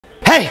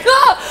Hey!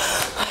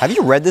 Have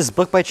you read this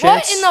book by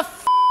chance? What in the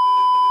f?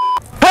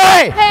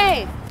 Hey!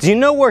 Hey! Do you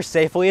know where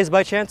Safeway is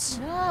by chance?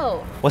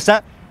 No. What's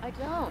that? I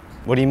don't.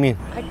 What do you mean?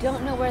 I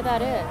don't know where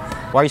that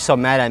is. Why are you so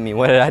mad at me?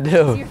 What did I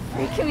do? You're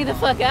freaking me the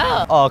fuck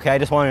out. Oh, okay. I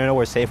just wanted to know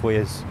where Safeway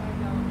is.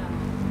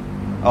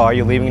 Oh, are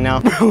you leaving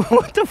now?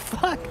 What the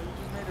fuck?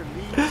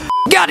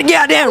 Got a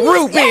goddamn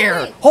root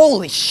beer!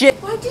 Holy shit!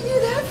 Why'd you do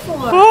that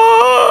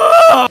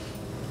for?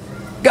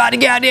 Got a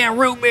goddamn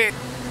root beer!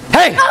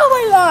 Hey! Oh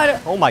my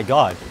god! Oh my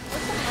god.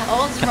 What the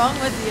hell's wrong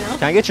with you?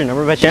 Can I get your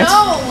number by chance?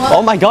 No!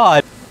 Oh my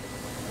god.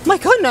 My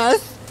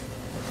goodness.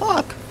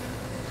 Fuck.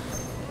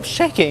 I'm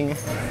shaking.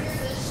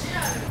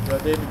 Bro,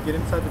 David, get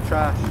inside the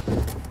trash.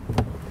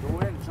 Go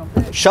in, jump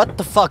in. Shut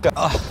the fuck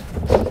up.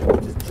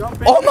 Just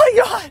jump in. Oh my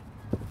god.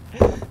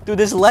 Dude,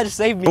 this ledge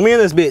saved me. Put me in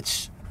this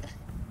bitch.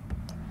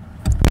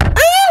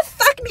 Ah,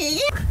 fuck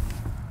me.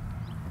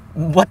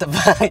 What the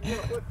fuck?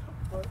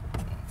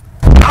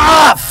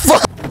 Ah,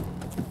 fuck.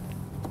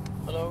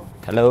 Hello?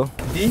 Hello?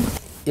 D?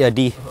 Yeah,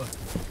 D.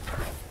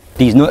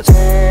 D's nuts.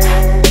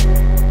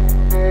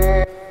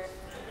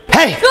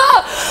 Hey!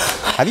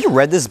 Have you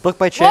read this book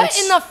by chance?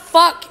 What in the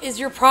fuck is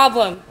your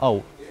problem?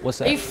 Oh,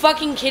 what's Are you that?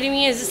 fucking kidding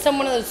me? Is this some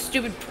one of those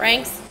stupid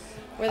pranks?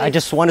 Where they I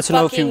just wanted to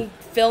know if you... fucking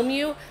film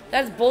you?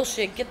 That's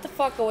bullshit. Get the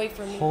fuck away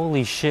from me.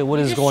 Holy shit, what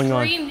You is just going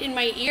on? screamed in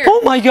my ear. Oh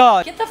my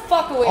god! Get the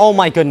fuck away Oh from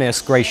my me.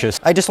 goodness gracious.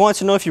 I just wanted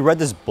to know if you read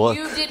this book.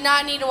 You did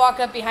not need to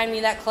walk up behind me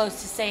that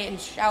close to say it and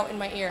shout in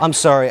my ear. I'm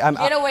sorry,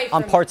 Get away from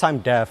I'm me. part-time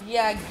deaf.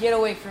 Yeah, get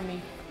away from me.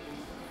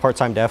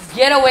 Part-time deaf.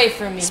 Get away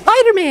from me.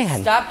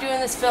 Spider-Man! Stop doing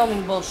this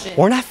filming bullshit.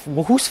 We're not,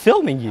 well, who's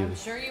filming you? I'm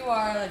sure you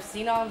are. I've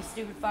seen all the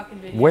stupid fucking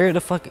videos. Where the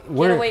fuck,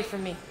 where? Get away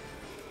from me.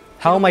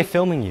 How am I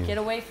filming you? Get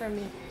away from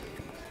me.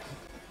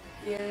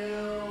 Get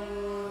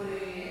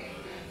away.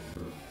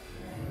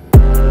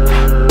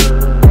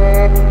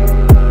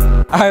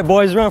 Alright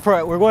boys,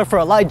 we're going for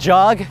a light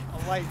jog. A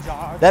light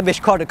jog. That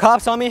bitch called the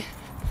cops on me.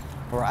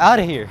 We're out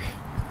of here.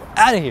 We're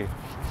out of here.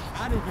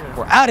 Out of here.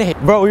 We're out of here.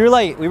 Bro, we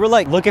were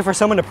like looking for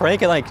someone to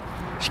prank and like,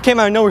 she came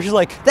out of nowhere, she's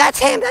like, that's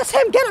him,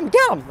 get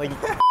him. Like,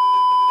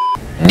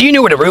 do you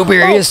know where the root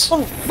beer is?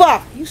 Oh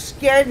fuck! You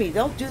scared me.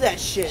 Don't do that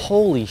shit.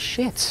 Holy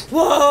shit.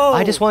 Whoa!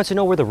 I just wanted to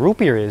know where the root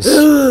beer is.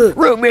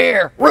 Root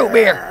beer!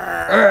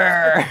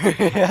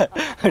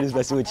 I'm just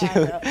messing with you.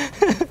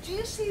 Do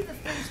you see the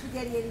French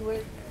spaghetti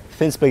anywhere?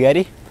 Fin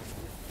spaghetti?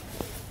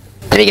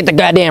 Let me get the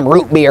goddamn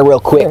root beer real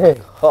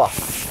quick. Oh,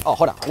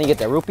 hold on. Let me get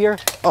that root beer.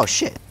 Oh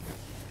shit.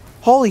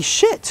 Holy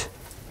shit.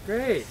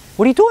 Great.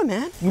 What are you doing,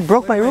 man? You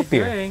broke my What am I root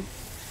beer. doing?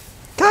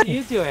 God, What are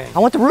you doing? I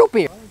want the root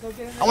beer. Go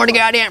get another I want the one.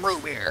 goddamn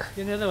root beer.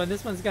 Get another one.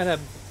 This one's gonna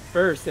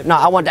burst. No,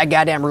 I want that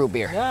goddamn root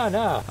beer. No,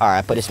 no. All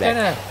right, put this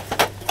back.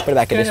 Put it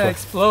back in It's this gonna one.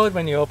 explode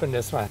when you open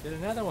this one. Get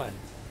another one.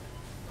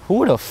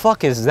 Who the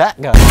fuck is that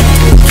guy?